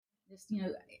I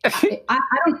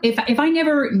don't. If I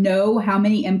never know how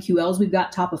many MQLs we've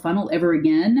got top of funnel ever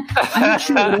again, I'm not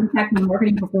sure it would impact my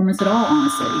marketing performance at all.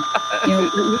 Honestly,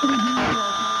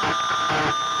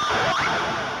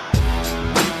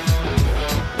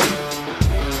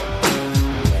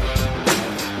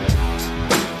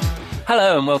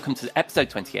 Hello and welcome to episode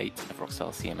 28 of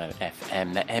Rockstar CMO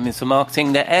FM. The M is for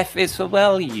marketing, the F is for,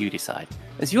 well, you decide.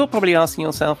 As you're probably asking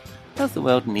yourself, does the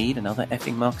world need another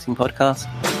effing marketing podcast?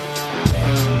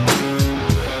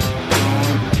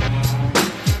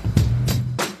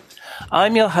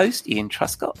 I'm your host, Ian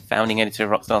Truscott, founding editor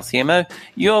of Rockstar CMO,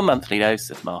 your monthly dose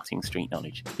of marketing street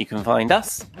knowledge. You can find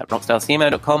us at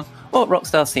rockstarcmo.com or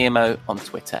Rockstar CMO on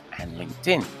Twitter and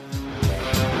LinkedIn.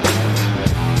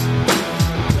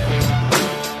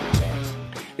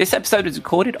 This episode was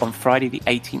recorded on Friday the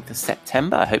 18th of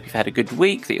September. I hope you've had a good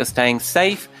week, that you're staying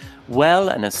safe, well,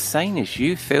 and as sane as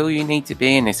you feel you need to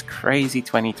be in this crazy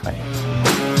 2020.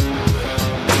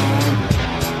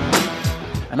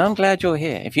 And I'm glad you're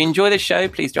here. If you enjoy the show,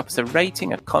 please drop us a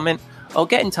rating, a comment, or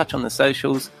get in touch on the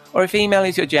socials. Or if email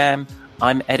is your jam,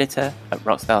 I'm editor at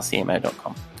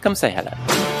rockstarcmo.com. Come say hello.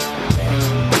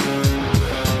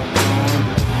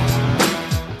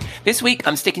 This week,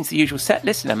 I'm sticking to the usual set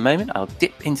list. In a moment, I'll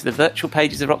dip into the virtual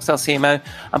pages of Rockstar CMO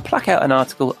and pluck out an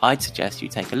article I'd suggest you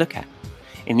take a look at.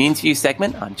 In the interview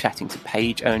segment, I'm chatting to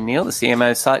Paige O'Neill, the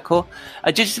CMO of Sitecore,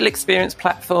 a digital experience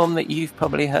platform that you've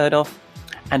probably heard of.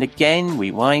 And again,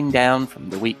 we wind down from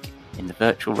the week in the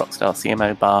virtual Rockstar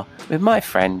CMO bar with my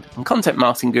friend and content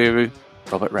marketing guru,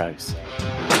 Robert Rose.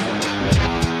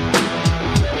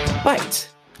 Right,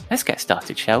 let's get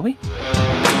started, shall we?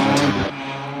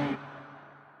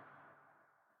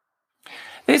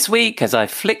 This week, as I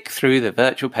flick through the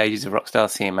virtual pages of Rockstar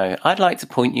CMO, I'd like to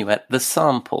point you at The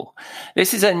Sample.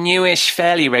 This is a newish,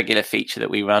 fairly regular feature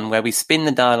that we run where we spin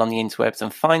the dial on the interwebs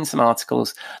and find some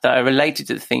articles that are related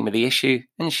to the theme of the issue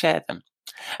and share them.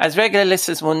 As regular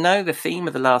listeners will know, the theme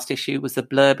of the last issue was the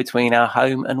blur between our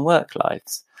home and work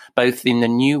lives, both in the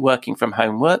new working from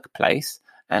home workplace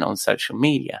and on social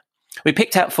media. We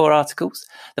picked out 4 articles.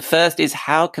 The first is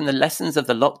How Can the Lessons of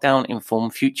the Lockdown Inform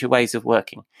Future Ways of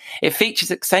Working? It features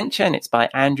Accenture and it's by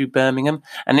Andrew Birmingham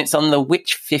and it's on the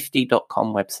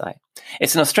which50.com website.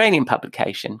 It's an Australian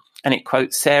publication and it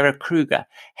quotes Sarah Kruger,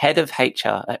 head of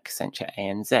HR at Accenture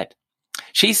ANZ.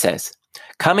 She says,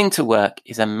 coming to work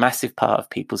is a massive part of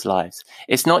people's lives.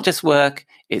 It's not just work,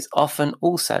 it's often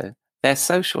also their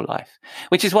social life,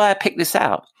 which is why I picked this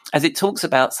out, as it talks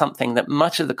about something that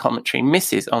much of the commentary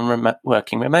misses on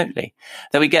working remotely,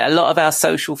 that we get a lot of our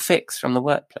social fix from the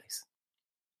workplace.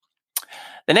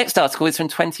 The next article is from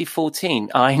 2014.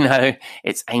 I know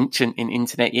it's ancient in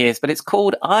internet years, but it's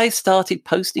called I Started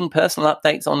Posting Personal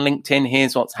Updates on LinkedIn,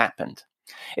 Here's What's Happened.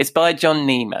 It's by John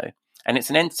Nemo, and it's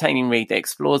an entertaining read that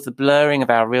explores the blurring of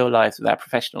our real lives with our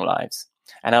professional lives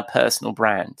and our personal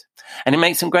brand. And it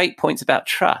makes some great points about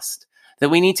trust, that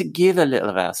we need to give a little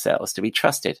of ourselves to be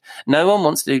trusted. No one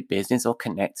wants to do business or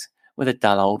connect with a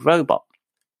dull old robot.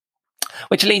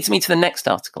 Which leads me to the next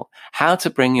article, How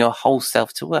to Bring Your Whole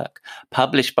Self to Work,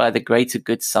 published by the Greater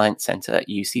Good Science Center at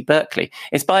UC Berkeley.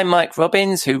 It's by Mike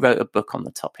Robbins, who wrote a book on the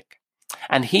topic.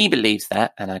 And he believes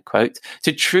that, and I quote,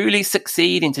 to truly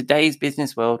succeed in today's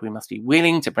business world, we must be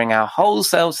willing to bring our whole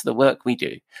selves to the work we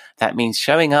do. That means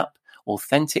showing up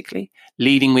authentically,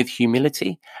 leading with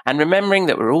humility, and remembering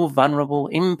that we're all vulnerable,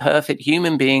 imperfect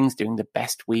human beings doing the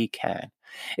best we can.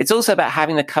 It's also about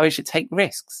having the courage to take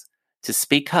risks, to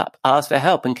speak up, ask for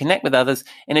help, and connect with others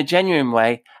in a genuine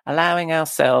way, allowing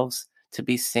ourselves to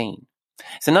be seen.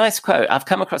 It's a nice quote. I've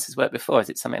come across this work before, as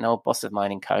it's something an old boss of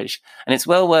mine encouraged, and it's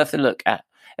well worth a look at,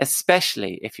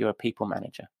 especially if you're a people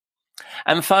manager.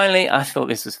 And finally, I thought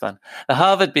this was fun. The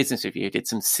Harvard Business Review did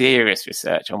some serious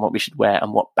research on what we should wear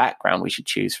and what background we should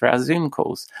choose for our Zoom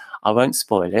calls. I won't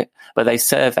spoil it, but they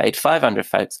surveyed 500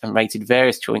 folks and rated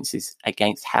various choices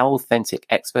against how authentic,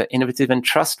 expert, innovative, and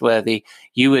trustworthy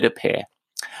you would appear.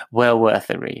 Well worth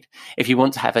a read if you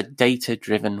want to have a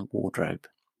data-driven wardrobe.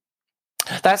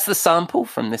 That's the sample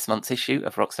from this month's issue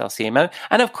of Rockstar CMO.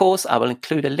 And of course, I will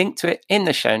include a link to it in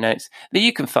the show notes that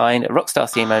you can find at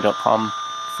rockstarcmo.com/podcast.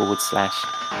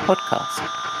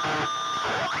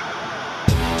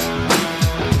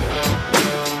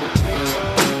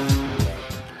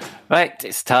 Right,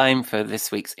 it's time for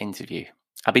this week's interview.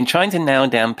 I've been trying to nail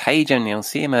down Paige O'Neill,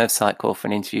 CMO of Sitecore, for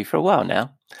an interview for a while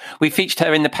now. We featured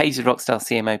her in the Pages of Rockstar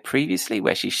CMO previously,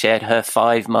 where she shared her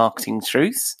 5 marketing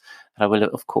truths I will,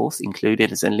 of course, include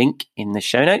it as a link in the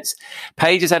show notes.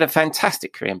 Paige has had a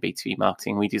fantastic career in B2B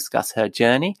marketing. We discuss her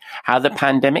journey, how the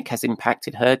pandemic has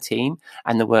impacted her team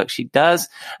and the work she does,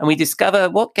 and we discover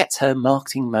what gets her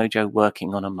marketing mojo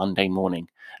working on a Monday morning.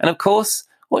 And of course,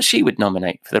 what she would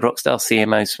nominate for the Rockstar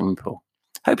CMO swimming pool.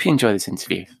 Hope you enjoy this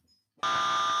interview.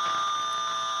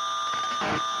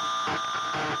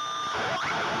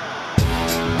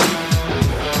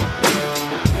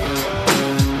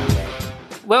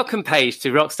 Welcome, Paige,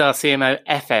 to Rockstar CMO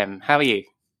FM. How are you?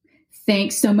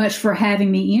 Thanks so much for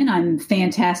having me in. I'm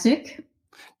fantastic.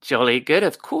 Jolly good.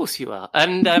 Of course you are.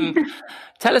 And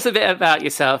tell us a bit about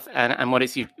yourself and what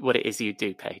it is you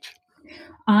do, Paige.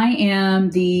 I am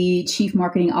the Chief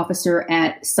Marketing Officer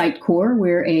at Sitecore.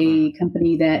 We're a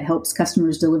company that helps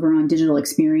customers deliver on digital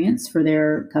experience for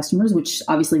their customers, which is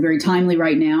obviously very timely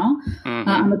right now. Mm-hmm.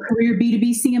 I'm a career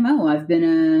B2B CMO. I've been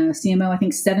a CMO, I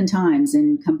think, 7 times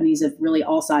in companies of really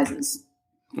all sizes.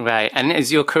 Right. And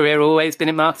has your career always been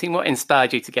in marketing? What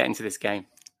inspired you to get into this game?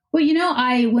 Well,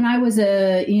 when I was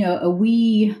a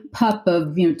wee pup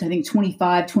of, I think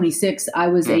 25, 26, I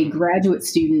was a graduate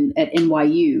student at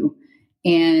NYU.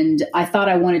 And I thought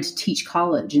I wanted to teach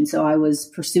college. And so I was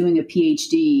pursuing a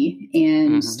PhD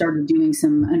and started doing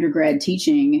some undergrad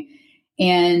teaching,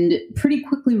 and pretty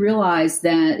quickly realized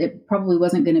that it probably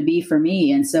wasn't going to be for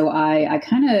me. And so I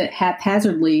kind of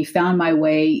haphazardly found my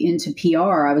way into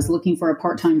PR. I was looking for a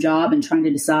part-time job and trying to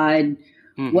decide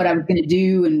what I was going to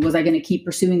do, and was I going to keep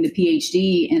pursuing the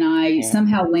PhD? And I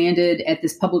somehow landed at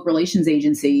this public relations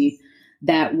agency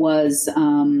that was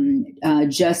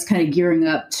just kind of gearing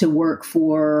up to work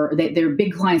for, their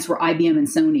big clients were IBM and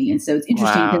Sony. And so it's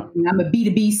interesting because I'm a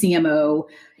B2B CMO.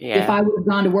 Yeah. If I would have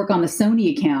gone to work on the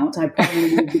Sony account, I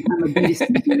probably would have become a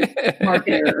B2C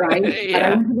marketer, right? Yeah. But I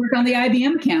went to work on the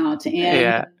IBM account.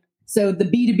 And so the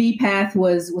B2B path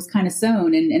was kind of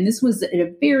sown. And this was at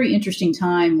a very interesting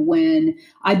time when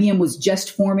IBM was just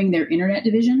forming their internet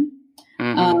division.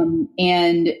 I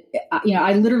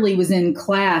literally was in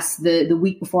class the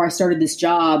week before I started this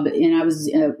job, and I was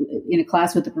in a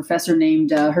class with a professor named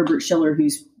Herbert Schiller,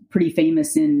 who's pretty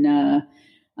famous in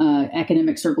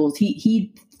academic circles.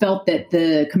 He felt that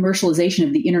the commercialization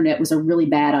of the internet was a really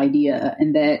bad idea,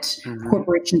 and that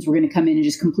corporations were going to come in and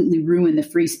just completely ruin the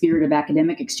free spirit of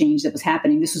academic exchange that was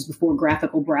happening. This was before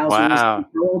graphical browsers. Wow.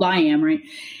 How old I am, right?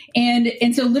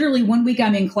 And so literally one week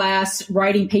I'm in class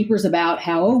writing papers about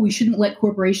how, we shouldn't let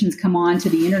corporations come on to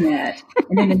the internet.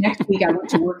 And then the next week I went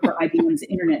to work for IBM's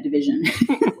internet division.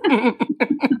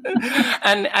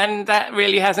 And that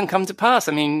really hasn't come to pass.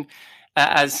 I mean,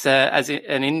 as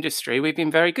an industry, we've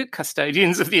been very good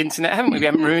custodians of the internet, haven't we? We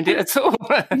haven't ruined it at all.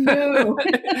 No.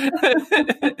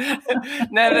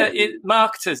 Never.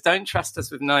 Marketers don't trust us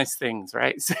with nice things,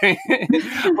 right? So,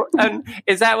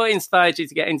 is that what inspired you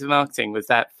to get into marketing? Was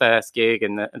that first gig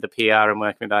and the PR and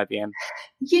working with IBM?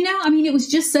 It was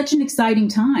just such an exciting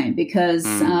time because,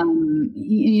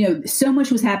 so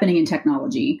much was happening in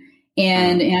technology.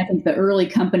 And I think the early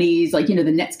companies, like, the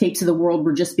Netscapes of the world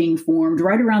were just being formed.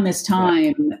 Right around this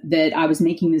time that I was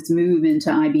making this move into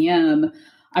IBM,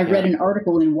 I read an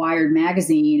article in Wired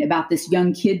magazine about this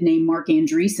young kid named Mark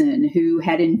Andreessen, who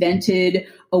had invented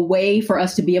a way for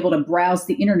us to be able to browse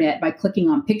the internet by clicking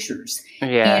on pictures.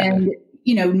 Yeah. And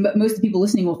most of the people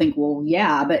listening will think, well,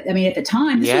 yeah, but I mean, at the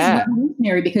time, this was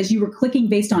revolutionary because you were clicking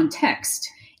based on text.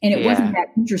 And it wasn't that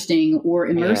interesting or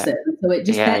immersive. So it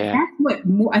just, that's what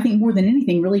I think more than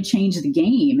anything really changed the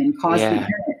game and caused the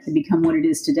internet to become what it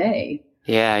is today.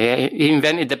 Yeah. He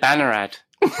invented the banner ad.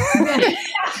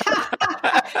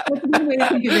 That's one way to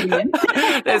think of it, Ian.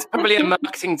 There's probably a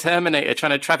marketing terminator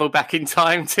trying to travel back in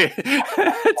time to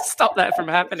stop that from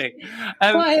happening.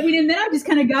 And then I just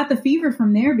kind of got the fever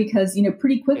from there because,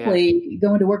 pretty quickly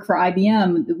going to work for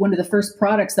IBM, one of the first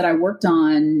products that I worked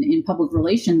on in public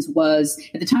relations was,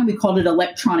 at the time we called it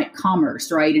electronic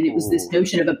commerce, right? And it was this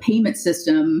notion of a payment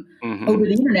system over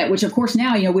the internet, which of course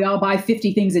now, we all buy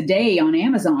 50 things a day on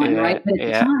Amazon, right? But at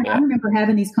the time, I remember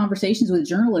having these conversations with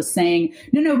journalists saying,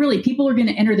 no, really, people are going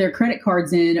to enter their credit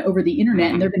cards in over the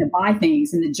internet and they're going to buy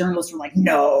things. And the journalists were like,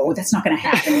 no, that's not going to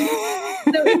happen.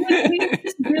 So it was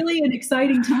just really an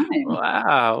exciting time.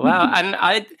 Wow. And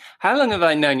how long have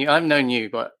I known you? I've known you,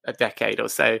 a decade or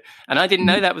so. And I didn't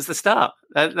know that was the start.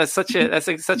 That's such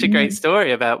a great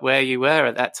story about where you were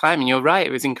at that time. And you're right,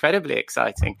 it was incredibly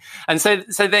exciting. And so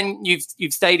then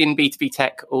you've stayed in B2B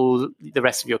tech all the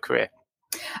rest of your career.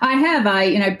 I have.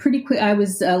 I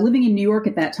was living in New York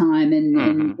at that time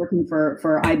and working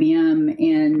for IBM.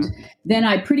 And then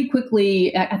I pretty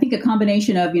quickly, I think a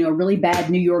combination of, a really bad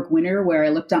New York winter where I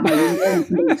looked out my window and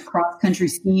somebody was cross-country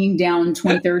skiing down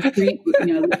 23rd Street, I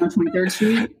lived on 23rd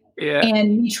Street. Yeah.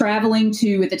 And me traveling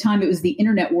to, at the time, it was the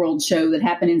Internet World show that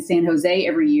happened in San Jose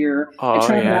every year. I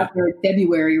traveled out there in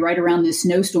February, right around this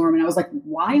snowstorm. And I was like,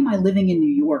 why am I living in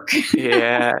New York?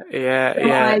 Yeah.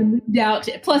 I moved out.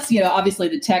 Plus, obviously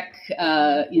the tech,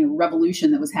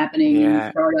 revolution that was happening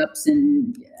in startups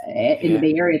and in the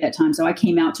Bay Area at that time. So I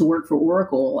came out to work for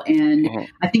Oracle. And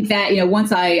I think that,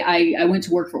 once I went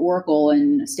to work for Oracle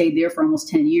and stayed there for almost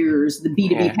 10 years, the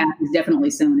B2B path was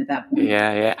definitely sown at that point.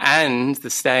 Yeah. And the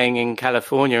staying in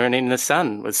California and in the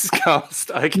sun was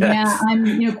cast, I guess. Yeah,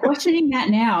 I'm, questioning that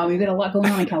now. We've got a lot going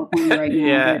on in California right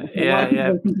now. A lot of people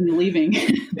are thinking of leaving.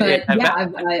 But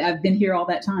I've been here all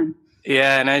that time.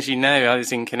 Yeah, and as you know, I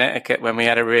was in Connecticut when we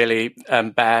had a really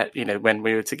bad, when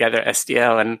we were together at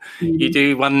SDL, and you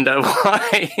do wonder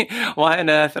why on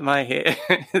earth am I here?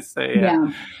 So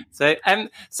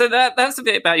that's a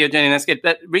bit about your journey. That's good.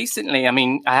 But recently, I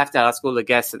mean, I have to ask all the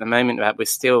guests at the moment that we're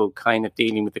still kind of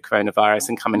dealing with the coronavirus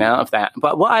and coming out of that.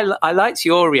 But what I liked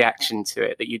your reaction to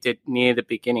it that you did near the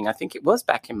beginning. I think it was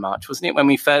back in March, wasn't it? When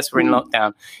we first were in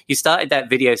lockdown, you started that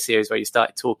video series where you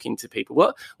started talking to people.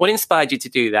 What inspired you to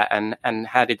do that, and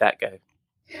how did that go?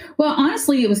 Well,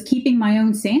 honestly, it was keeping my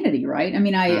own sanity, right? I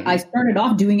mean, I started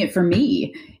off doing it for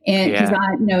me. And because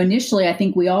initially, I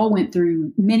think we all went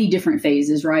through many different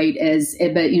phases, right?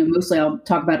 But mostly I'll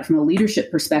talk about it from a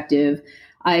leadership perspective.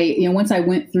 Once I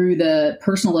went through the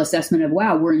personal assessment of,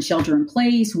 wow, we're in shelter in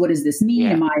place. What does this mean?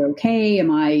 Am I okay?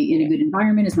 Am I in a good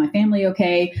environment? Is my family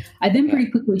okay? I then pretty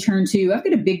quickly turned to, I've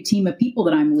got a big team of people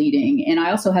that I'm leading, and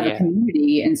I also have a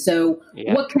community. And so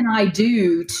what can I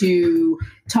do to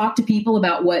talk to people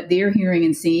about what they're hearing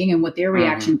and seeing and what their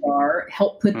reactions are,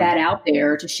 help put that out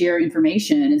there to share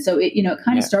information. And so it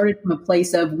kind of started from a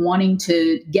place of wanting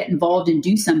to get involved and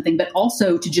do something, but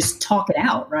also to just talk it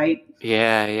out, right?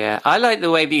 Yeah. I like the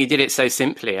way that you did it so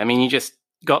simply. I mean, you just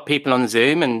got people on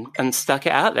Zoom and stuck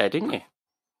it out there, didn't you?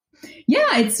 Yeah,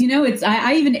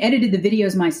 I even edited the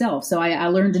videos myself. So I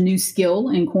learned a new skill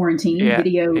in quarantine,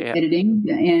 video editing,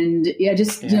 and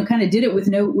kind of did it with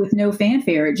no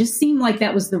fanfare. It just seemed like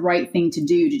that was the right thing to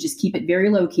do, to just keep it very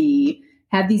low key,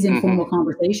 have these informal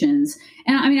conversations.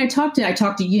 And I mean, I talked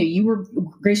to you. You were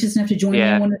gracious enough to join me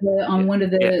on one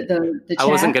of the I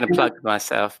wasn't going to plug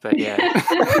myself, but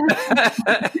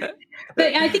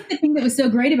But I think the thing that was so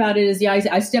great about it is,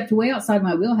 I stepped way outside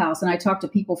my wheelhouse, and I talked to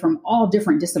people from all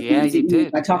different disciplines. Yeah, you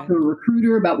did. I talked to a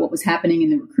recruiter about what was happening in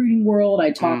the recruiting world.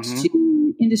 I talked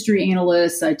to industry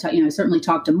analysts. I certainly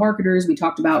talked to marketers. We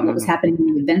talked about what was happening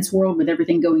in the events world with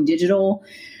everything going digital.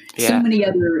 So many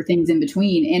other things in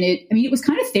between. And it was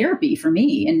kind of therapy for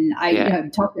me. And I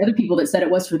talked to other people that said it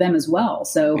was for them as well.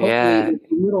 So hopefully it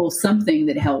was a little something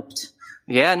that helped.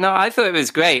 Yeah, no, I thought it was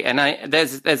great. And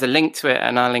there's a link to it,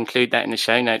 and I'll include that in the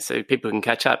show notes so people can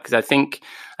catch up, because I think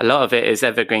a lot of it is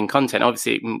evergreen content.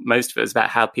 Obviously, most of it was about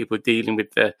how people are dealing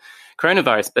with the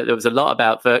coronavirus, but there was a lot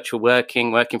about virtual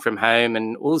working from home,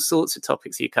 and all sorts of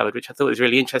topics you covered, which I thought was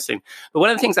really interesting. But one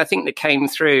of the things I think that came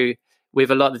through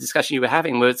with a lot of the discussion you were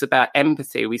having was about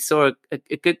empathy. We saw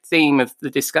a good theme of the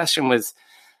discussion was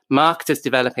marketers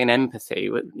developing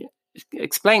empathy.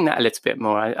 Explain that a little bit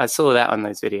more. I saw that on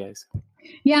those videos.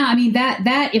 Yeah, I mean,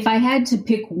 that if I had to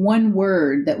pick one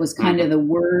word that was kind of the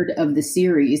word of the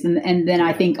series, and then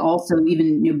I think also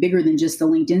even bigger than just the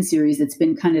LinkedIn series, it's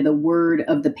been kind of the word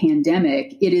of the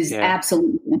pandemic. It is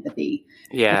absolutely empathy.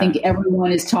 Yeah, I think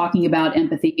everyone is talking about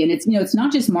empathy, and it's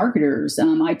not just marketers.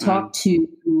 I talked to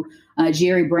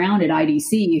Jerry Brown at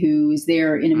IDC, who is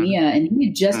there in EMEA, and he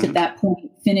had just at that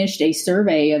point finished a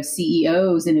survey of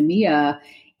CEOs in EMEA.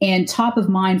 And top of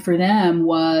mind for them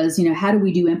was, how do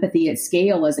we do empathy at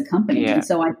scale as a company? And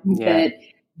so I think that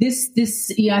this,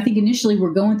 I think initially we're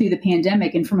going through the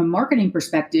pandemic, and from a marketing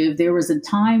perspective, there was a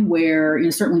time where,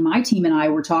 certainly my team and I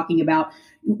were talking about,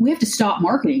 we have to stop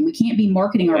marketing. We can't be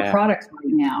marketing our products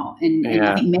right now. And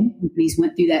I think many companies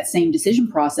went through that same decision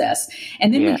process.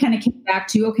 And then we kind of came back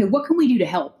to, okay, what can we do to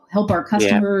help our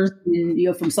customers?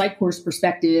 And, from Sitecore's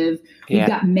perspective, we've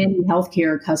got many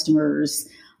healthcare customers,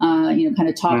 kind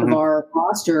of top of our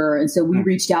roster. And so we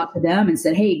reached out to them and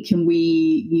said, hey, can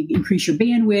we increase your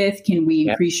bandwidth? Can we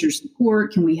increase your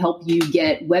support? Can we help you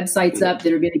get websites up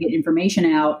that are going to get information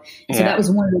out? And so that was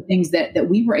one of the things that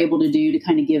we were able to do to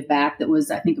kind of give back that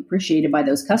was, I think, appreciated by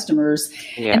those customers.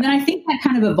 And then I think that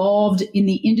kind of evolved in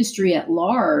the industry at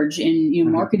large,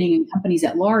 and marketing and companies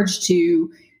at large,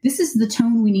 to this is the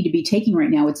tone we need to be taking right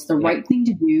now. It's the right thing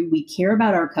to do. We care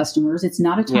about our customers. It's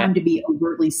not a time to be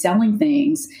overtly selling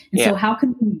things. And so how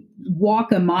can we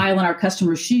walk a mile in our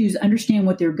customers' shoes, understand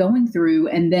what they're going through,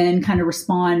 and then kind of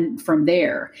respond from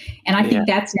there. And I think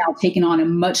that's now taken on a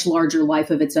much larger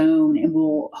life of its own and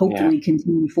will hopefully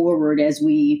continue forward as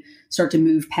we start to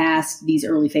move past these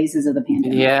early phases of the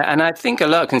pandemic. Yeah, and I think a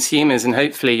lot of consumers, and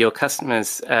hopefully your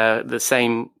customers, the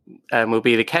same will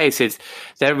be the case, is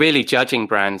they're really judging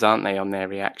brands, aren't they, on their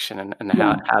reaction and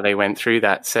how they went through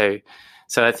that. So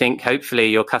I think hopefully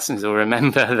your customers will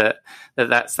remember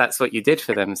that's what you did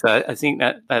for them. So I think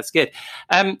that's good.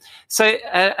 How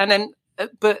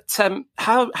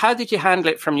did you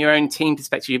handle it from your own team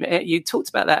perspective? You talked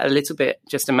about that a little bit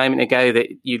just a moment ago, that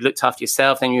you looked after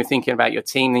yourself, then you were thinking about your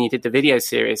team, then you did the video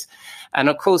series. And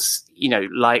of course,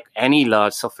 like any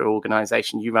large software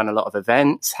organization, you run a lot of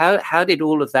events. How did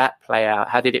all of that play out?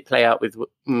 How did it play out with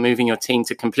moving your team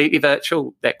to completely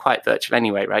virtual? They're quite virtual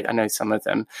anyway, right? I know some of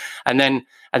them. And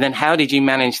then how did you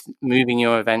manage moving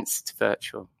your events to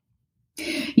virtual?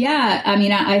 Yeah, I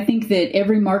mean, I think that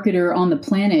every marketer on the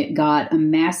planet got a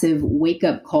massive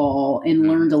wake-up call and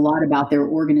learned a lot about their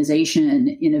organization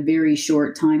in a very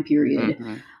short time period.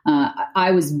 Mm-hmm.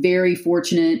 I was very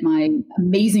fortunate. My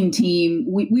amazing team,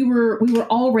 we were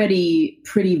already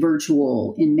pretty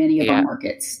virtual in many of our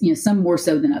markets, some more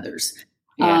so than others.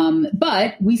 Yeah.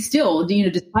 But we still,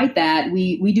 despite that,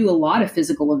 we do a lot of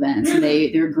physical events, and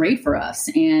they're great for us.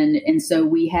 And so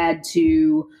we had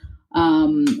to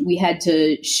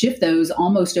shift those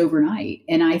almost overnight.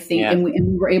 And I think, and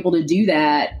we were able to do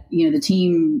that. The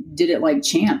team did it like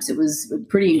champs. It was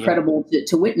pretty incredible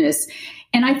to witness.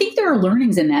 And I think there are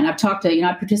learnings in that. And I've talked to,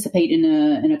 I participate in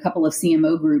a couple of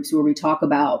CMO groups where we talk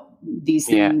about these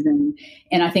things.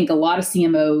 And I think a lot of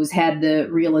CMOs had the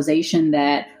realization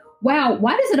that, wow,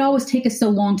 why does it always take us so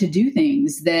long to do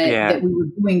things that we were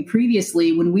doing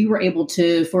previously when we were able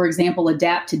to, for example,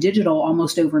 adapt to digital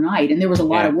almost overnight? And there was a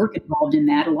lot of work involved in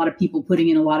that, a lot of people putting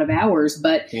in a lot of hours.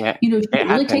 But, it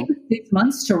really takes 6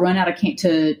 months to run out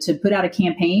to put out a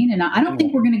campaign. And I don't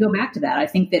think we're going to go back to that. I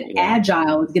think that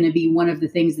agile is going to be one of the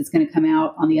things that's going to come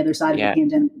out on the other side of the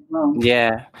pandemic as well.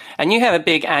 Yeah. And you have a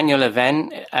big annual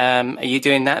event. Are you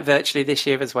doing that virtually this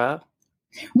year as well?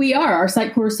 We are. Our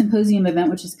Sitecore Symposium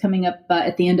event, which is coming up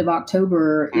at the end of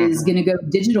October, is going to go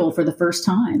digital for the first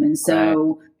time. And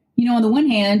so, on the one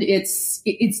hand, it's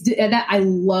that I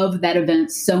love that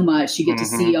event so much. You get to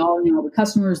see all the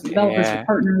customers, the developers, the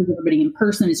partners, everybody in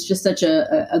person. It's just such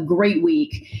a great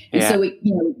week. And so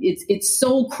it's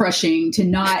soul crushing to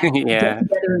not get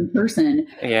together in person.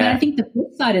 But I think the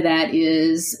flip side of that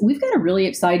is we've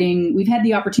had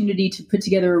the opportunity to put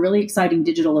together a really exciting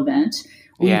digital event.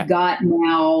 We've got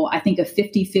now, I think, a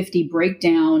 50-50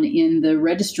 breakdown in the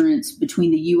registrants between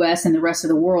the U.S. and the rest of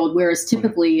the world, whereas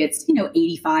typically it's,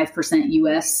 85%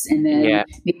 U.S. and then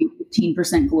maybe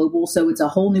 15% global. So it's a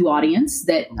whole new audience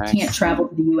that can't travel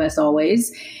to the U.S.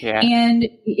 always. Yeah. And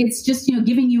it's just,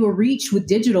 giving you a reach with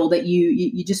digital that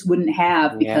you just wouldn't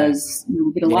have because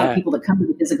we get a lot of people that come to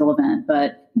the physical event,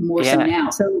 but more so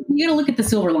now. So you got to look at the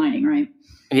silver lining, right?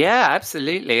 Yeah,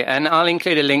 absolutely. And I'll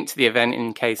include a link to the event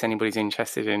in case anybody's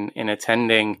interested in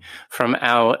attending from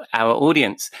our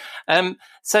audience.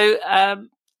 So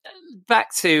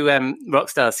back to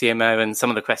Rockstar CMO and some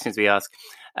of the questions we ask.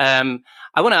 I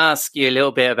want to ask you a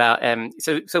little bit about,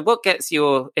 so what gets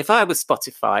if I was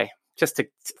Spotify, just to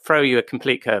throw you a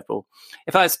complete curveball,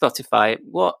 if I was Spotify,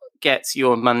 what gets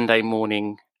your Monday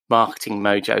morning marketing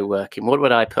mojo working? What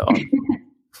would I put on?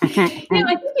 I think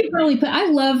you probably I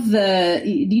love do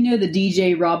you know the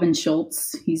DJ Robin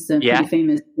Schultz? He's pretty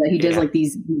famous. He does like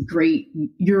these great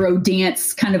Euro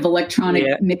dance kind of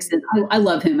electronic mixes. I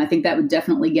love him. I think that would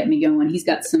definitely get me going. He's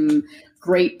got some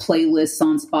great playlists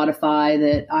on Spotify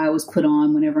that I always put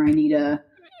on whenever I need a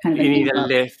kind of You need a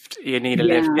lift.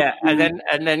 Yeah.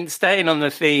 And then staying on the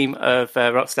theme of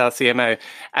Rockstar CMO,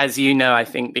 as you know, I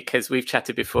think because we've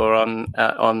chatted before on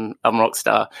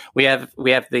Rockstar, we have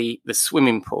the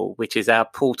swimming pool, which is our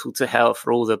portal to hell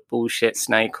for all the bullshit,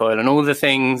 snake oil, and all the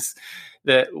things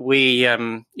that we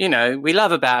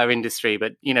love about our industry.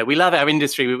 But we love our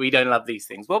industry, but we don't love these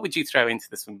things. What would you throw into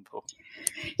the swimming pool?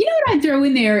 What I'd throw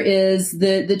in there is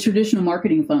the traditional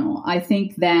marketing funnel. I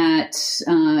think that,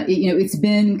 it's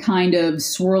been kind of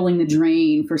swirling the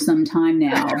drain for some time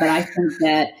now, but I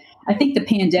think the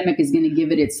pandemic is going to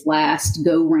give it its last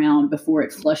go round before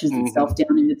it flushes itself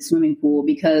down into the swimming pool,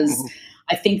 because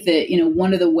I think that,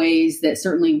 one of the ways that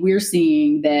certainly we're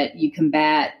seeing that you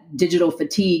combat digital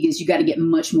fatigue is you got to get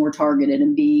much more targeted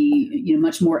and be,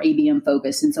 much more ABM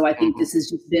focused. And so I think this has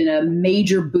just been a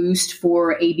major boost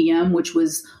for ABM, which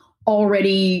was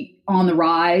already on the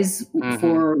rise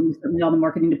for certainly all the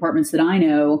marketing departments that I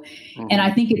know. And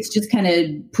I think it's just kind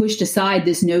of pushed aside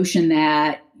this notion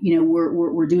that,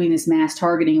 we're doing this mass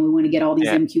targeting and we want to get all these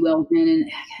MQLs in,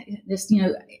 and this,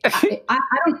 I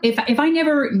don't, if I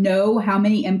never know how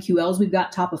many MQLs we've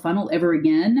got top of funnel ever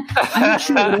again, I'm not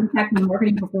sure it would impact my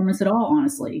marketing performance at all,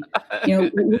 honestly.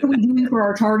 What are we doing for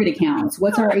our target accounts?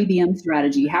 What's our ABM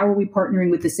strategy? How are we partnering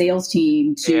with the sales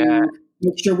team to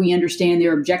make sure we understand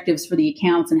their objectives for the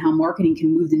accounts and how marketing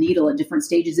can move the needle at different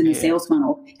stages in the sales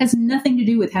funnel? It has nothing to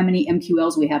do with how many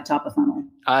MQLs we have top of funnel.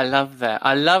 I love that.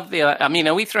 I love are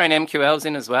we throwing MQLs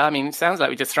in as well? I mean, it sounds like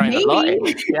we're just throwing a lot in.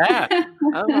 Yeah.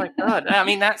 Oh my God. I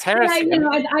mean, that's heresy.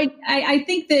 I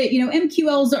think that,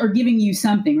 MQLs are giving you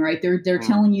something, right? They're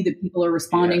telling you that people are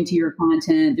responding to your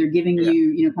content. They're giving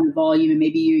you, kind of volume, and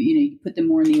maybe you put them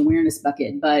more in the awareness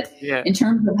bucket. But in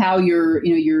terms of how your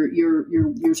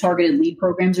targeted lead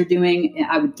programs are doing,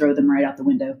 I would throw them right out the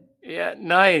window. Yeah,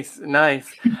 nice. And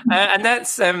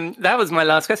that's that was my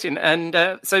last question.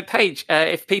 And so, Paige,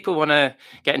 if people want to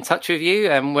get in touch with you,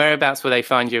 whereabouts will they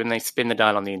find you when they spin the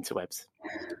dial on the interwebs?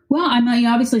 Well, I'm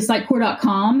obviously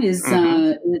sitecore.com is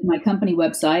my company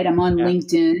website. I'm on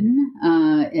LinkedIn.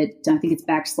 I think it's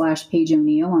 /Paige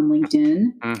O'Neill on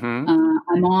LinkedIn.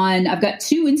 I've got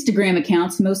 2 Instagram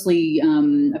accounts. Mostly,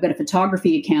 I've got a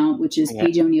photography account, which is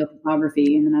Paige O'Neill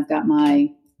Photography, and then I've got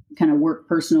my kind of work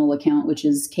personal account, which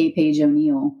is Paige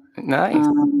O'Neill. Nice.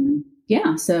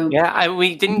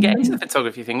 We didn't get into the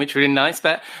photography thing, which was really nice,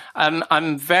 but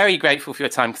I'm very grateful for your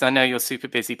time because I know you're super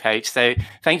busy, Paige. So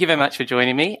thank you very much for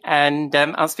joining me, and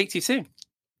I'll speak to you soon.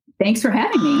 Thanks for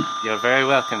having me. You're very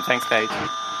welcome. Thanks, Paige.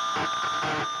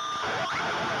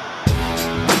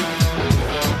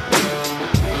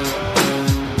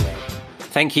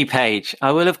 Thank you, Paige.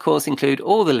 I will, of course, include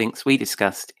all the links we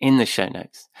discussed in the show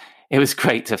notes. It was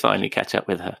great to finally catch up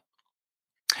with her.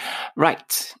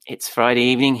 Right, it's Friday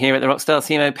evening here at the Rockstar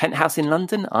CMO Penthouse in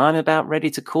London. I'm about ready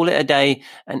to call it a day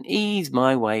and ease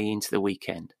my way into the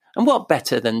weekend. And what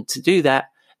better than to do that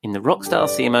in the Rockstar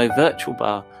CMO virtual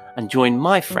bar and join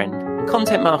my friend and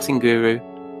content marketing guru,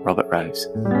 Robert Rose.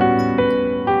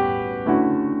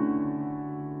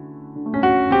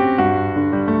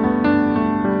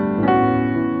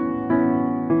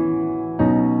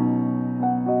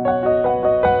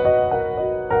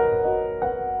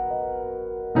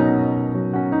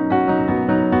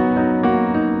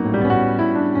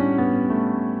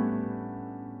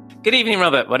 Good evening,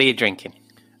 Robert. What are you drinking?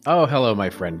 Oh, hello, my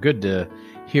friend. Good to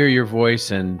hear your voice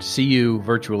and see you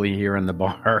virtually here in the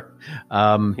bar.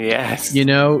 Yes.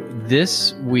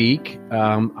 This week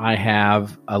I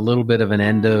have a little bit of an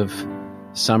end of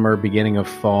summer, beginning of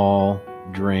fall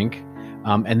drink,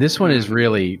 and this one is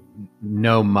really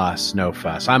no muss, no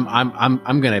fuss. I'm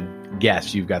gonna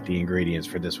guess you've got the ingredients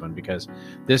for this one because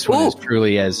this one is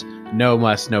truly as no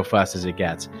muss, no fuss as it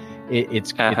gets.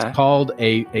 It's called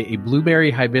a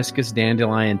blueberry hibiscus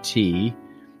dandelion tea.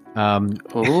 And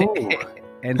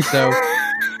so,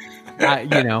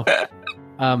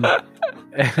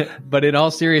 but in all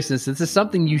seriousness, this is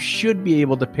something you should be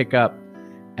able to pick up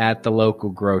at the local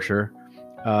grocer.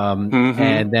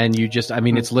 And then you just,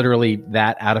 it's literally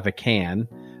that out of a can.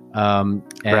 And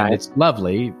it's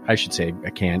lovely. I should say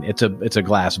a can. It's a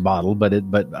glass bottle, but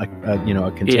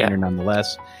a container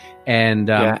nonetheless. And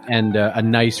a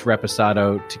nice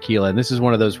reposado tequila. And this is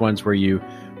one of those ones where you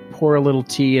pour a little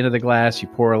tea into the glass, you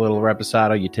pour a little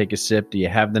reposado, you take a sip. Do you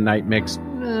have the night mix?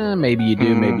 Maybe you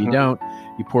do, maybe you don't.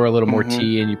 You pour a little more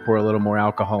tea in, you pour a little more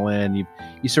alcohol in.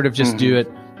 You sort of just do it,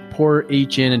 pour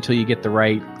each in until you get the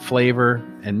right flavor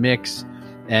and mix.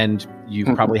 And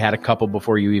you've probably had a couple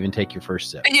before you even take your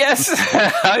first sip. Yes.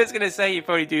 I was going to say you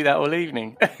probably do that all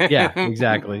evening. Yeah,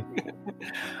 exactly.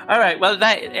 All right. Well,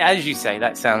 that, as you say,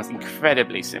 that sounds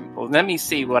incredibly simple. Let me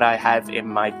see what I have in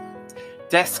my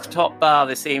desktop bar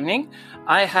this evening.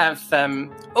 I have,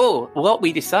 what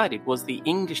we decided was the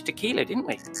English tequila, didn't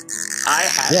we? I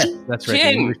have Yes, that's right. The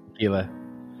English tequila.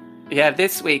 Yeah,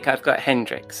 this week I've got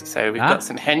Hendrix. So we've got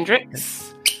some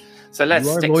Hendrix. So let's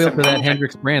you are stick loyal some to that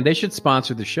Hendrix brand. They should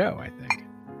sponsor the show, I think.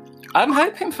 I'm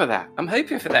hoping for that.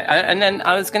 And then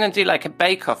I was going to do like a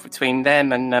bake-off between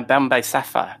them and Bombay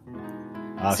Sapphire.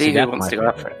 See who wants to go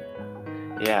up for it.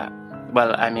 Yeah.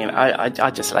 Well, I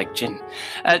just like gin.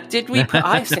 Did we put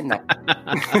ice in that?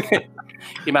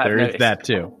 You might have noticed. There is that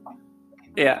too.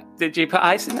 Yeah. Did you put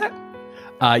ice in that?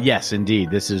 Yes, indeed.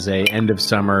 This is a end of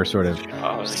summer sort of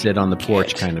sit on the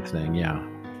porch kind of thing. Yeah.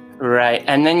 Right.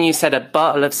 And then you said a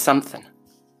bottle of something,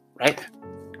 right?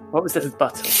 What was this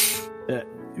bottle?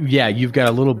 Yeah, you've got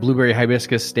a little blueberry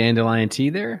hibiscus dandelion tea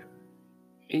there?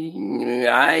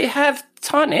 I have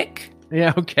tonic.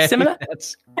 Yeah, okay. Similar?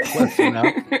 That's close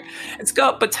enough. It's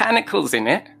got botanicals in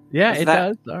it. Yeah, it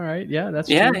does. All right. Yeah, that's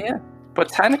true. Yeah.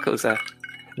 Botanicals are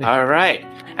All right.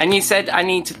 And you said I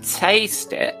need to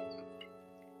taste it.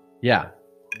 Yeah,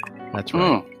 that's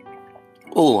right.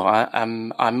 Oh,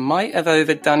 I might have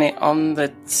overdone it on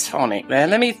the tonic there.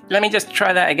 Let me just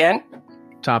try that again.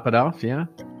 Top it off, yeah.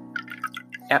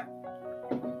 Yep.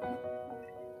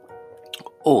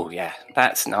 Oh, yeah,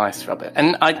 that's nice, Robert.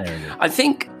 And I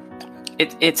think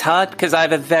it's hard because I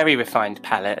have a very refined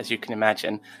palate, as you can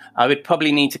imagine. I would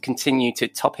probably need to continue to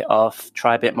top it off,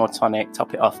 try a bit more tonic,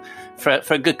 top it off for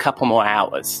a good couple more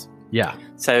hours. Yeah.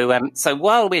 So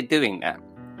while we're doing that,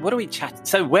 what are we chatting?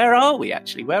 So where are we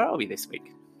actually? Where are we this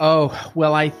week? Oh,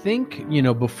 well, I think,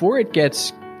 before it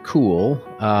gets cool,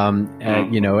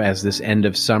 as this end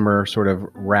of summer sort of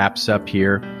wraps up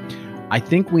here, I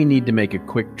think we need to make a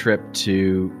quick trip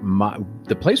to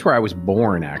the place where I was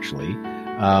born, actually,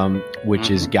 which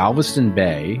is Galveston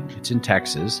Bay. It's in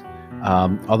Texas,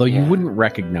 although you wouldn't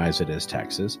recognize it as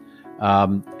Texas.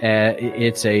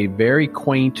 It's a very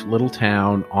quaint little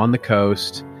town on the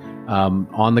coast,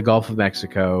 on the Gulf of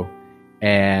Mexico,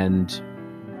 and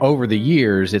over the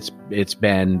years, it's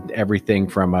been everything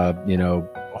from a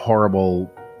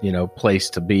horrible place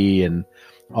to be and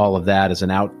all of that as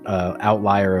an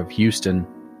outlier of Houston,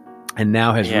 and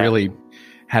now has really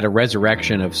had a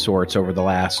resurrection of sorts over the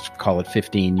last, call it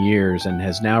 15 years, and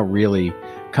has now really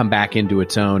come back into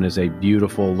its own as a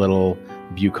beautiful little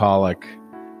bucolic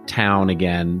town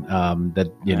again. From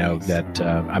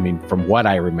what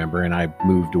I remember, and I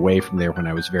moved away from there when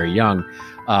I was very young,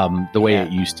 the way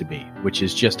it used to be, which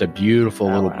is just a beautiful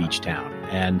little beach town.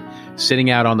 And sitting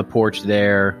out on the porch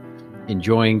there,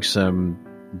 enjoying some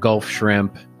Gulf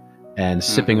shrimp and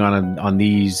sipping on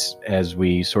these as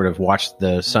we sort of watch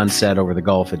the sunset over the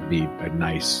Gulf, it'd be a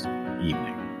nice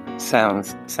evening.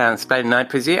 Sounds splendid. I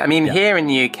presume, here in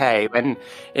the UK,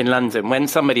 in London, when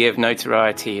somebody of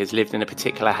notoriety has lived in a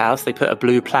particular house, they put a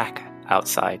blue plaque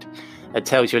outside that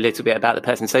tells you a little bit about the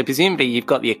person. So presumably you've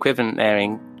got the equivalent there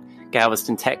in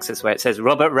Galveston, Texas, where it says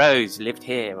Robert Rose lived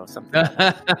here or something.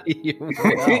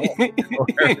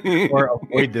 or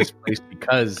avoid this place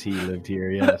because he lived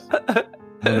here, yes.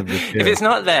 If it's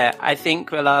not there, I think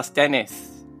we'll ask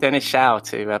Dennis Shaw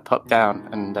to pop down,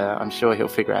 and I'm sure he'll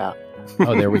figure it out.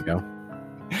 Oh, there we go.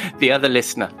 The other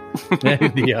listener.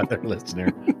 The other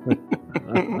listener.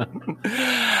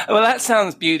 Well, that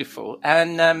sounds beautiful,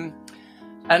 and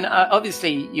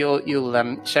obviously you'll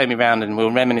show me around, and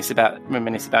we'll reminisce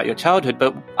about your childhood.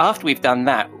 But after we've done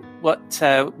that,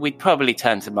 we'd probably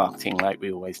turn to marketing like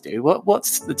we always do.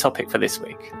 What's the topic for this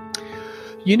week?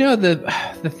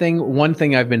 One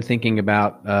thing I've been thinking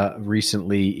about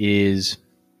recently is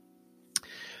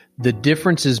the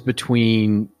differences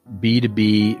between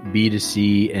B2B,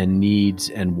 B2C, and needs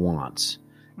and wants.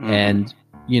 And,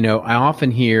 I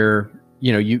often hear,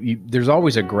 there's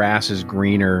always a grass is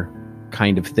greener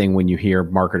kind of thing when you hear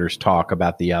marketers talk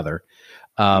about the other.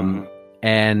 One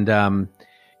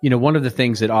of the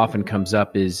things that often comes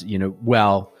up is, the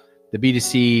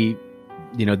B2C,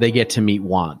 they get to meet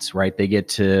wants, right? They get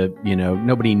to,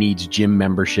 nobody needs gym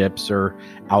memberships or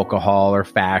alcohol or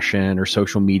fashion or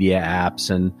social media apps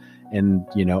and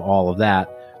all of that.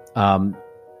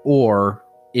 Or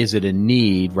is it a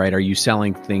need, right? Are you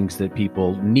selling things that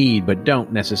people need but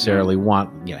don't necessarily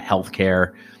want,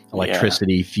 healthcare,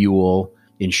 electricity, fuel,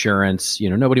 insurance?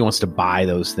 Nobody wants to buy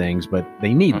those things, but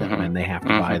they need them and they have to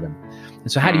buy them. And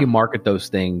so how do you market those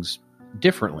things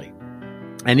differently?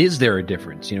 And is there a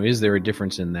difference? Is there a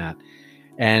difference in that?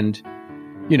 And,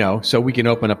 so we can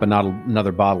open up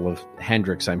another bottle of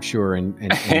Hendrix, I'm sure, and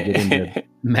get into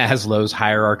Maslow's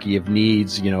hierarchy of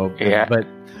needs,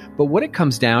 But what it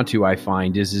comes down to, I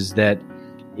find, is that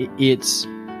it's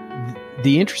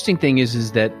the interesting thing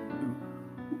is that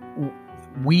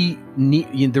we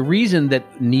need, the reason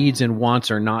that needs and wants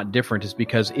are not different is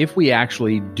because if we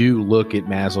actually do look at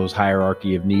Maslow's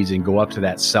hierarchy of needs and go up to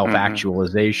that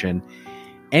self-actualization,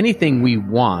 anything we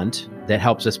want that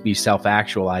helps us be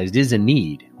self-actualized is a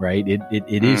need, right?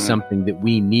 It is something that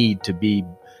we need to be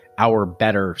our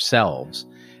better selves.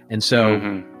 And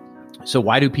so, so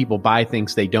why do people buy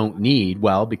things they don't need?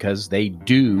 Well, because they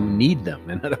do need them.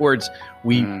 In other words,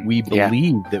 we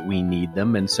believe that we need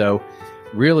them. And so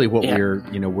really what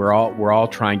we're all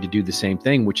trying to do the same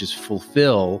thing, which is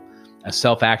fulfill a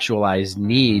self-actualized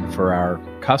need for our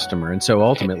customer. And so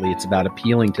ultimately it's about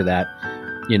appealing to that,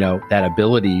 that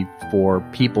ability for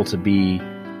people to be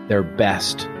their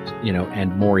best,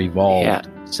 and more evolved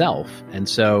self. And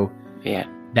so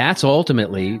that's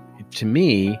ultimately, to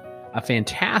me, a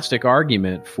fantastic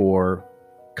argument for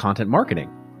content marketing,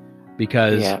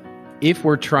 because if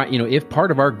we're trying, if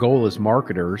part of our goal as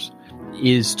marketers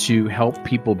is to help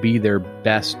people be their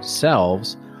best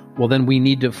selves, well, then we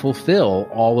need to fulfill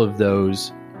all of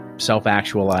those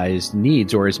self-actualized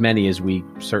needs, or as many as we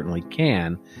certainly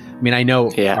can. I mean, I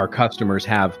know our customers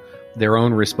have their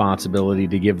own responsibility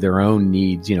to give their own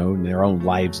needs, their own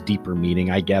lives deeper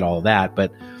meaning. I get all that.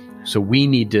 But so we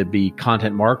need to be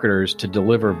content marketers to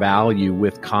deliver value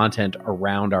with content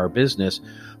around our business,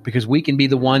 because we can be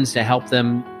the ones to help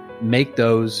them make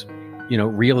those,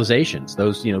 realizations.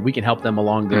 Those, we can help them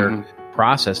along their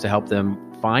process to help them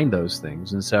find those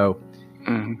things. And so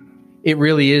it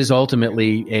really is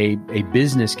ultimately a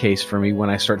business case for me when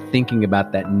I start thinking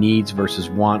about that needs versus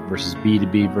want versus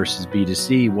B2B versus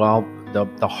B2C. Well,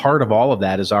 the heart of all of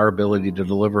that is our ability to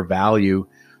deliver value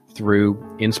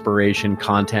through inspiration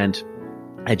content,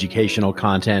 educational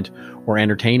content, or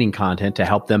entertaining content to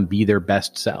help them be their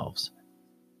best selves.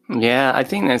 Yeah, I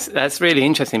think that's really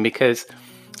interesting because,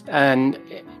 and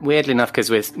weirdly enough, because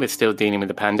we're still dealing with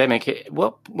the pandemic,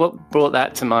 what brought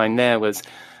that to mind there was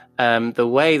the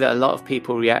way that a lot of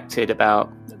people reacted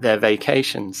about their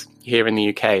vacations here in the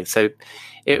UK. So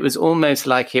it was almost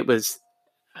like it was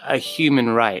a human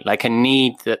right, like a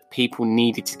need that people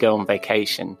needed to go on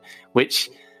vacation, which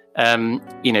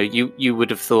you would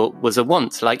have thought was a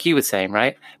want, like you were saying,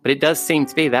 right? But it does seem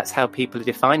to be that's how people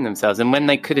define themselves. And when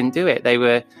they couldn't do it, they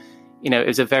were, it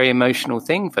was a very emotional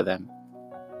thing for them.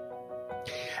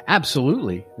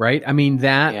 Absolutely. Right. I mean,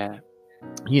 that,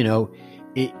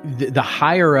 the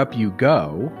higher up you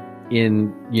go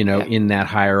in that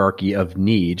hierarchy of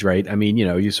needs, right? I mean,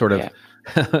 you sort of,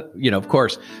 of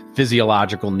course,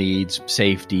 physiological needs,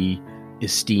 safety,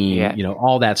 esteem,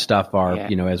 all that stuff are,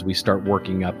 as we start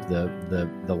working up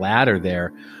the ladder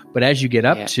there. But as you get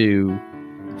up to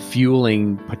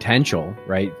fueling potential,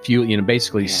 right?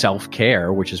 Basically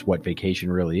self-care, which is what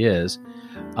vacation really is.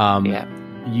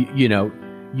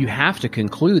 You have to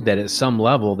conclude that at some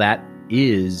level that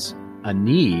is a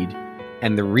need,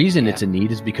 and the reason it's a need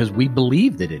is because we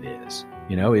believe that it is.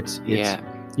 It's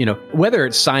whether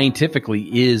it scientifically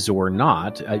is or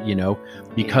not,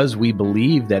 because we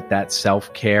believe that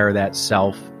self-care, that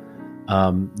self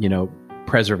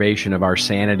preservation of our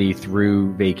sanity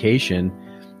through vacation,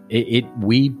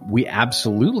 we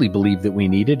absolutely believe that we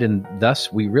need it, and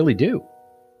thus we really do.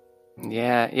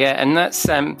 And that's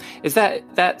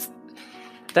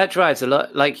that drives a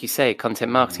lot, like you say, content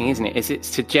marketing, isn't it?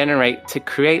 It's to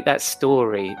create that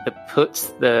story that puts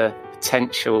the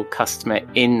potential customer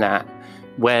in that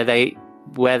where they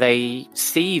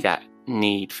see that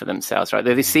need for themselves, right?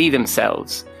 They see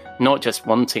themselves not just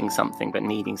wanting something but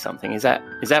needing something. Is that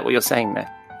what you're saying there?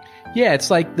 Yeah,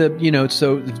 it's like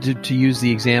so to use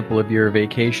the example of your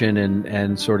vacation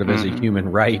and sort of as a human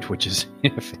right, which is,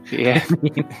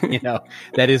 that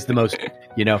is the most,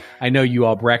 I know you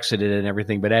all Brexited and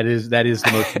everything, but that is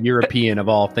the most European of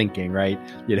all thinking, right?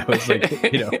 It's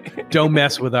like, don't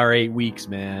mess with our 8 weeks,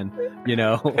 man,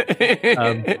 Well,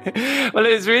 it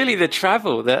was really the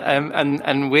travel that,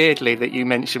 and weirdly that you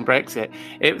mentioned Brexit.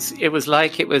 It was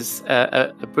like it was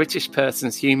a British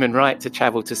person's human right to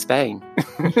travel to Spain.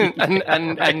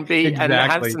 And exactly. And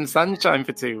have some sunshine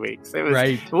for 2 weeks. It was,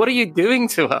 right. What are you doing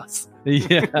to us?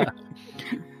 Yeah.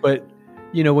 But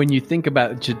when you think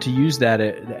about to use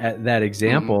that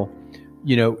example,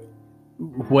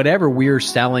 whatever we're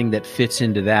selling that fits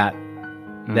into that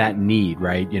need,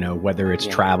 right? Whether it's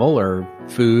travel or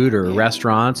food or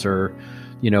restaurants or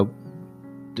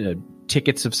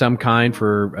tickets of some kind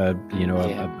for a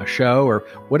show or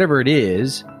whatever it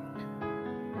is,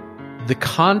 the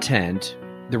content.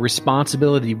 The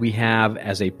responsibility we have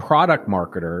as a product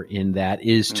marketer in that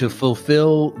is to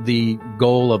fulfill the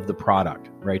goal of the product,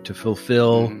 right? To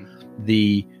fulfill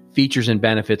the features and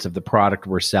benefits of the product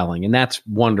we're selling. And that's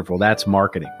wonderful. That's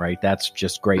marketing, right? That's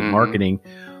just great marketing.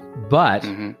 But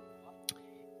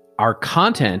our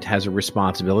content has a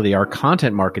responsibility. Our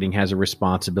content marketing has a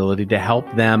responsibility to help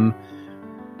them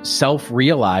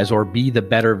self-realize or be the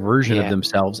better version of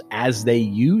themselves as they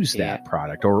use that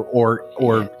product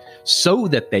or so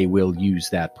that they will use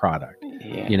that product.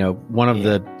 One of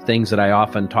the things that I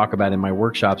often talk about in my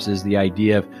workshops is the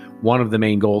idea of one of the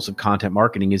main goals of content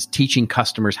marketing is teaching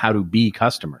customers how to be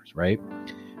customers, right?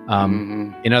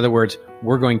 In other words,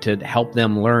 we're going to help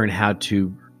them learn how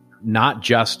to not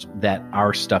just that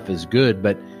our stuff is good,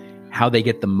 but how they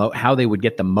get how they would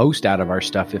get the most out of our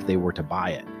stuff if they were to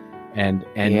buy it. And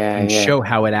show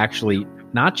how it actually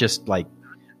not just like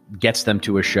gets them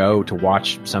to a show to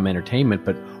watch some entertainment,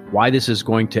 but why this is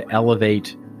going to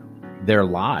elevate their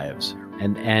lives.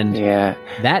 And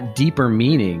that deeper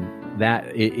meaning,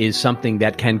 that is something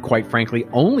that can, quite frankly,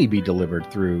 only be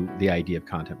delivered through the idea of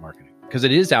content marketing, because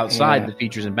it is outside the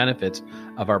features and benefits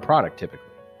of our product typically.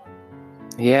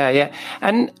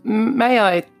 And may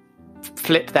I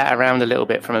flip that around a little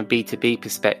bit from a B2B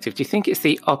perspective, do you think it's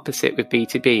the opposite with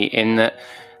B2B in that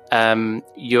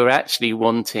you're actually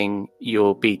wanting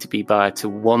your B2B buyer to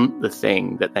want the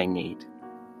thing that they need?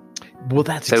 Well,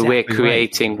 that's so exactly we're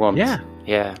creating right. want. Yeah.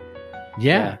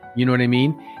 You know what I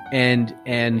mean?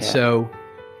 And so,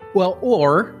 well,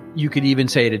 or you could even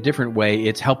say it a different way.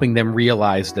 It's helping them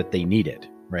realize that they need it,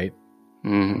 right?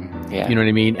 You know what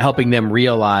I mean? Helping them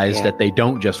realize that they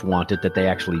don't just want it, that they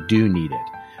actually do need it.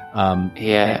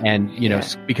 And you know,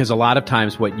 because a lot of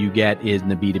times what you get in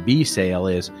the B2B sale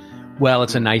is, well,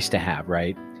 it's a nice to have,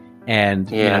 right?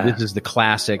 And you know, this is the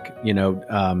classic, you know,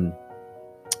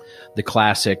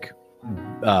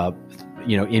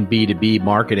 in B2B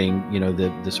marketing, you know,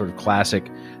 the sort of classic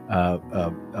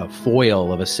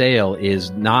foil of a sale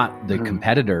is not the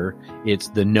competitor; it's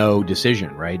the no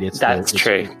decision, right? It's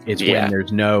true. It's when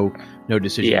there's no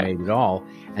decision made at all.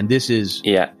 And this is,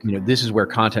 you know, this is where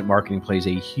content marketing plays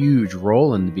a huge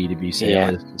role in the B2B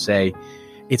sale, is to say,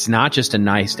 it's not just a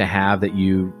nice to have that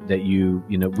you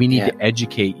know, we need to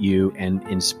educate you and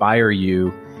inspire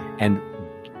you and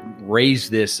raise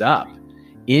this up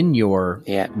in your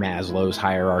Maslow's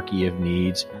hierarchy of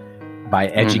needs by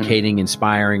educating,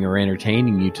 inspiring, or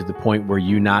entertaining you to the point where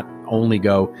you not only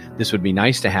go, this would be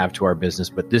nice to have to our business,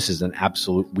 but this is an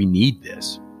absolute, we need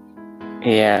this.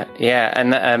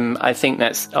 And I think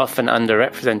that's often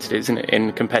underrepresented, isn't it,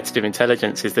 in competitive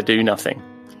intelligence, is the do nothing.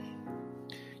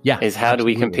 Is how do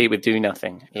we compete with do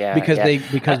nothing?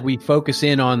 Because we focus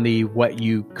in on the what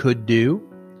you could do.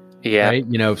 Right?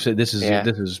 You know, so this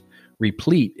is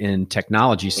replete in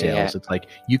technology sales. It's like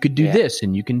you could do this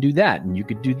and you can do that and you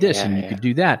could do this and you could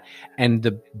do that. And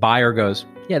the buyer goes,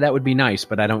 yeah, that would be nice,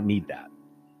 but I don't need that.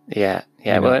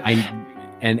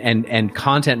 And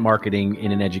content marketing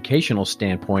in an educational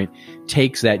standpoint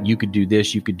takes that you could do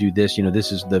this, you know,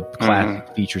 this is the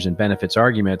classic features and benefits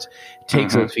arguments,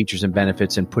 takes those features and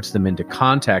benefits and puts them into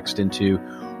context, into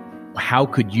how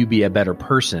could you be a better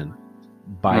person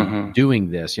by doing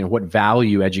this? You know, what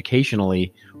value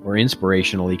educationally or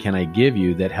inspirationally can I give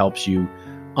you that helps you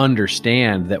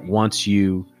understand that once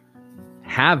you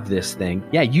have this thing,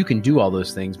 you can do all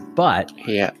those things, but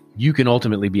you can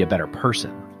ultimately be a better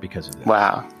person because of this.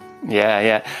 Wow.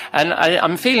 And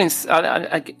I'm feeling,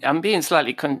 I'm being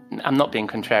slightly, I'm not being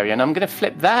contrarian. I'm going to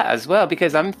flip that as well,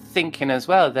 because I'm thinking as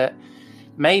well that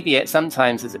maybe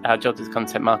sometimes our job as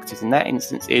content marketers in that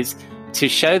instance is to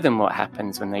show them what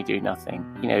happens when they do nothing,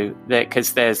 you know,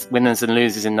 because there's winners and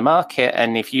losers in the market.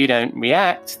 And if you don't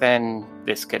react, then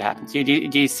this could happen to you.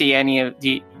 Do you see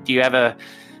do you ever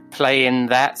play in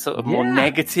that sort of more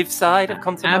negative side of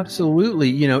content? Absolutely.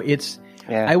 You know,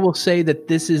 I will say that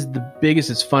this is the biggest.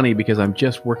 It's funny because I'm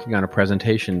just working on a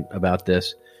presentation about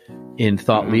this in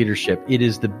thought leadership. It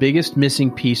is the biggest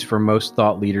missing piece for most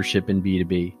thought leadership in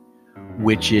B2B,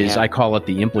 which is, I call it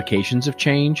the implications of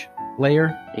change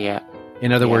layer.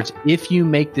 In other words, if you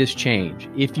make this change,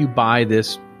 if you buy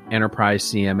this enterprise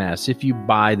CMS, if you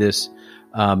buy this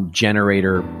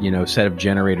generator, you know, set of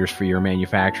generators for your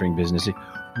manufacturing business,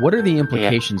 what are the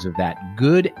implications of that,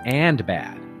 good and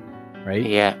bad? Right?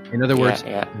 In other words,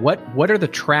 what are the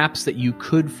traps that you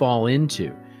could fall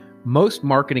into? Most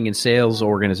marketing and sales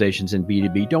organizations in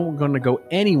B2B don't going to go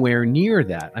anywhere near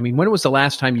that. I mean, when was the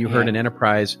last time you heard an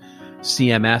enterprise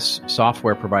CMS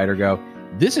software provider go,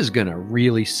 this is going to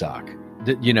really suck?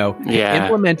 You know,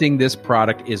 implementing this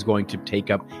product is going to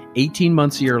take up 18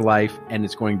 months of your life and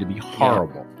it's going to be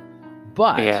horrible.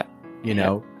 But you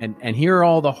know, and here are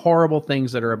all the horrible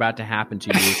things that are about to happen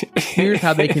to you. Here's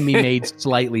how they can be made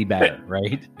slightly better,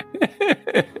 right?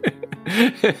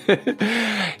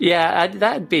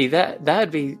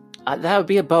 That would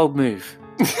be a bold move.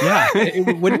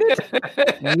 Wouldn't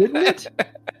it?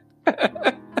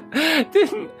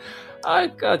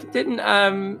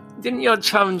 Didn't your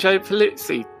chum Joe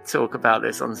Paluzzi talk about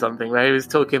this on something where he was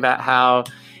talking about how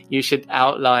you should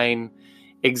outline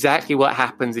exactly what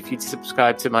happens if you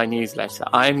subscribe to my newsletter?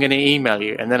 I'm going to email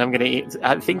you, and then I'm going to.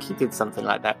 I think he did something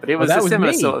like that, but it was a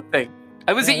similar sort of thing.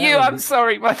 Was it you? I'm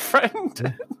sorry, my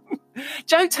friend.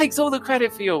 Joe takes all the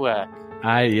credit for your work.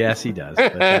 Yes, he does.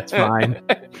 But that's fine.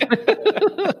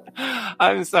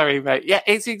 I'm sorry, mate. Yeah,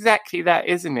 it's exactly that,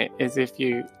 isn't it? Is if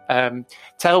you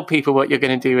tell people what you're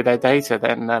going to do with their data,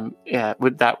 then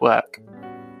would that work?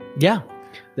 Yeah,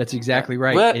 that's exactly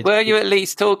right. Were you at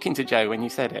least talking to Joe when you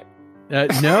said it?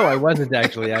 No, I wasn't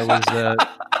actually. I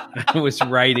was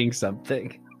writing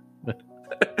something.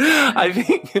 I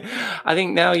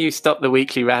think now you stop the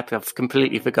weekly wrap, I've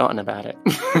completely forgotten about it.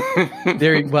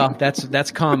 Well,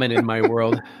 that's common in my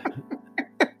world.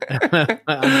 I'm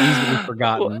easily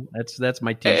forgotten. That's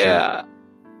my t-shirt.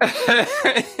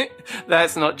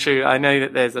 That's not true. I know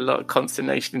that there's a lot of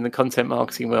consternation in the content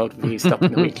marketing world with you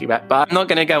stopping the weekly wrap, but I'm not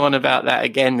going to go on about that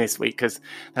again this week because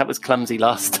that was clumsy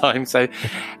last time. So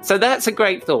that's a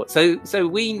great thought. So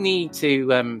we need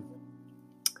to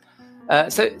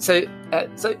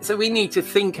so we need to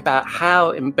think about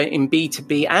how in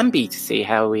B2B and B2C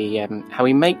how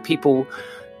we make people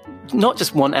not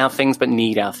just want our things but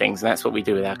need our things, and that's what we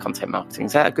do with our content marketing.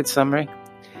 Is that a good summary?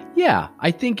 Yeah,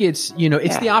 I think it's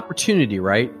the opportunity,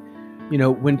 right?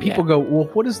 When people go, well,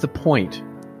 what is the point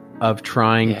of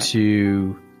trying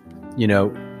to,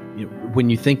 when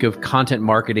you think of content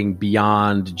marketing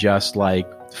beyond just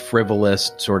like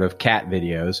frivolous sort of cat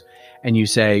videos, and you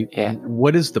say,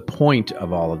 what is the point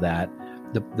of all of that?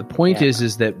 The point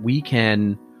is that we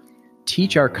can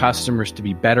teach our customers to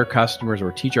be better customers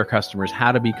or teach our customers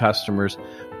how to be customers,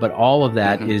 but all of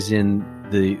that is in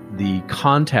the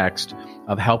context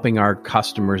of helping our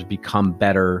customers become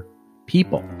better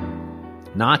people,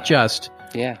 not just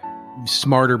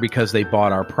smarter because they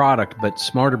bought our product, but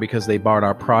smarter because they bought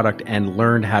our product and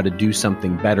learned how to do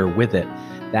something better with it.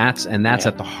 That's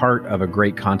at the heart of a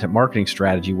great content marketing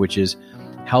strategy, which is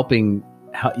helping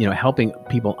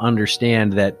people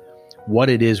understand that what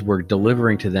it is we're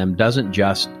delivering to them doesn't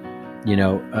just,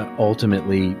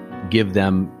 ultimately give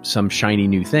them some shiny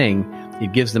new thing.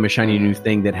 It gives them a shiny new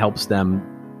thing that helps them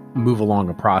move along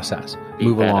a process,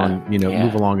 move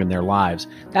along in their lives.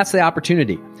 That's the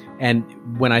opportunity. And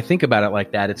when I think about it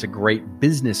like that, it's a great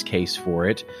business case for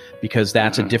it because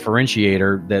that's a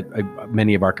differentiator that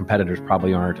many of our competitors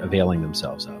probably aren't availing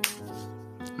themselves of.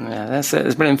 Yeah, that's a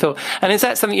brilliant thought. And is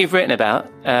that something you've written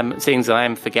about? Seeing as I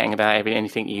am forgetting about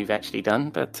anything you've actually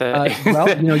done, but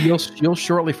well, you'll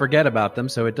shortly forget about them,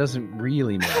 so it doesn't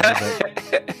really matter. But...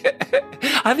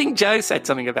 I think Joe said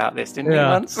something about this, didn't he,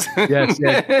 once? Yes.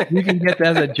 You can get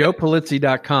that at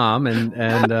joepalizzi.com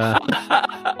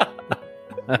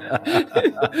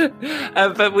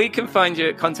but we can find you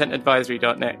at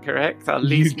contentadvisory.net, correct? I'll at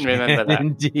least remember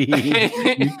that.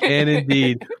 You can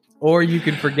indeed. Or you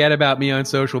can forget about me on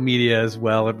social media as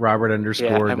well at Robert_Rose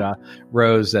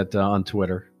on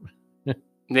Twitter.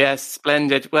 Yes,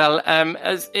 splendid. Well,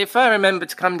 as if I remember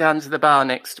to come down to the bar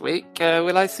next week,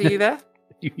 will I see you there?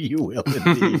 You will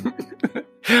indeed.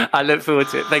 I look forward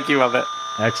to it. Thank you, Robert.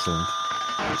 Excellent.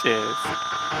 Cheers.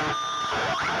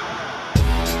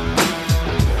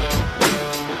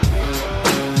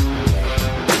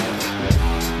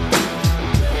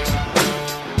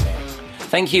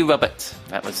 Thank you, Robert.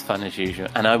 That was fun as usual.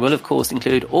 And I will, of course,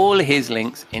 include all his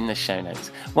links in the show notes.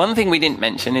 One thing we didn't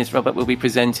mention is Robert will be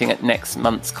presenting at next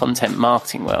month's Content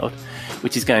Marketing World,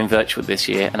 which is going virtual this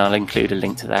year, and I'll include a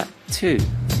link to that too.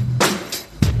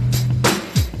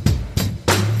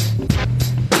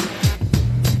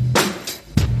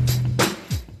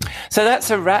 So that's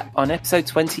a wrap on episode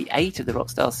 28 of the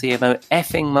Rockstar CMO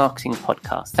effing marketing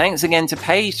podcast. Thanks again to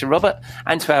Paige, to Robert,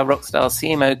 and to our Rockstar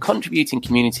CMO contributing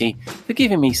community for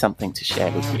giving me something to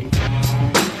share with you.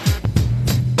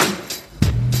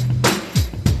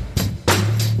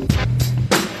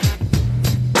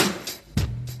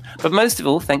 But most of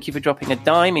all, thank you for dropping a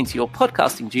dime into your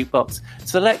podcasting jukebox,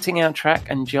 selecting our track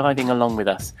and jiving along with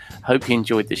us. Hope you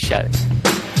enjoyed the show.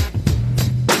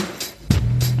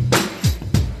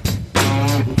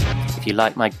 If you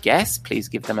like my guests, please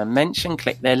give them a mention,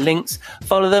 click their links,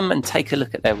 follow them, and take a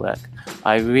look at their work.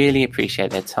 I really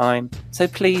appreciate their time, so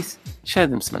please show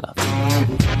them some love.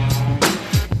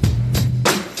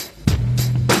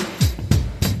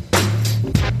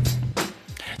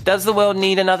 Does the world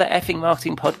need another effing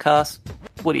marketing podcast?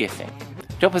 What do you think?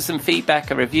 Drop us some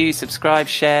feedback, a review, subscribe,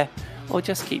 share, or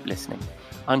just keep listening.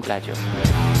 I'm glad you're here.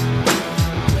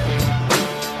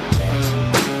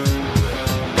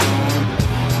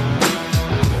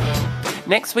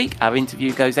 Next week, our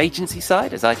interview goes agency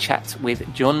side as I chat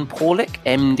with John Paulick,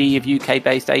 MD of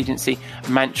UK-based agency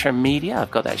Mantra Media.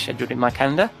 I've got that scheduled in my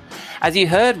calendar. As you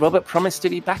heard, Robert promised to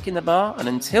be back in the bar, and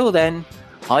until then,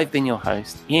 I've been your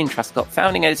host, Ian Truscott,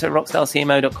 founding editor at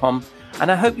rockstarcmo.com,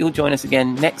 and I hope you'll join us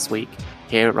again next week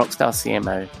here at Rockstar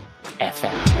CMO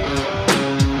FM.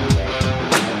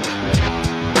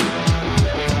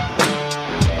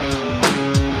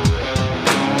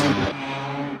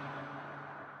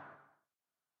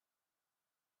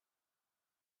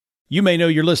 You may know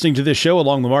you're listening to this show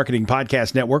along the Marketing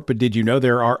Podcast Network, but did you know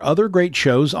there are other great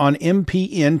shows on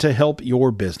MPN to help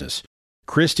your business?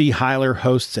 Christy Heiler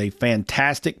hosts a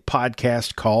fantastic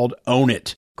podcast called Own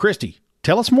It. Christy,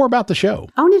 Tell us more about the show.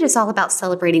 Own It is all about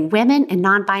celebrating women and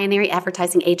non-binary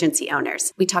advertising agency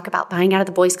owners. We talk about buying out of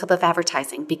the Boys Club of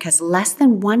Advertising because less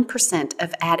than 1%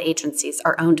 of ad agencies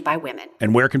are owned by women.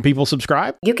 And where can people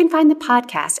subscribe? You can find the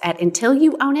podcast at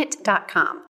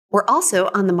untilyouownit.com. We're also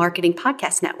on the Marketing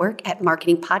Podcast Network at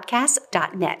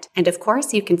marketingpodcast.net. And of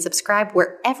course, you can subscribe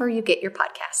wherever you get your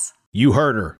podcasts. You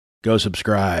heard her. Go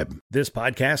subscribe. This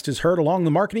podcast is heard along the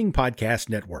Marketing Podcast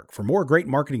Network. For more great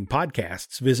marketing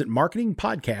podcasts, visit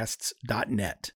marketingpodcasts.net.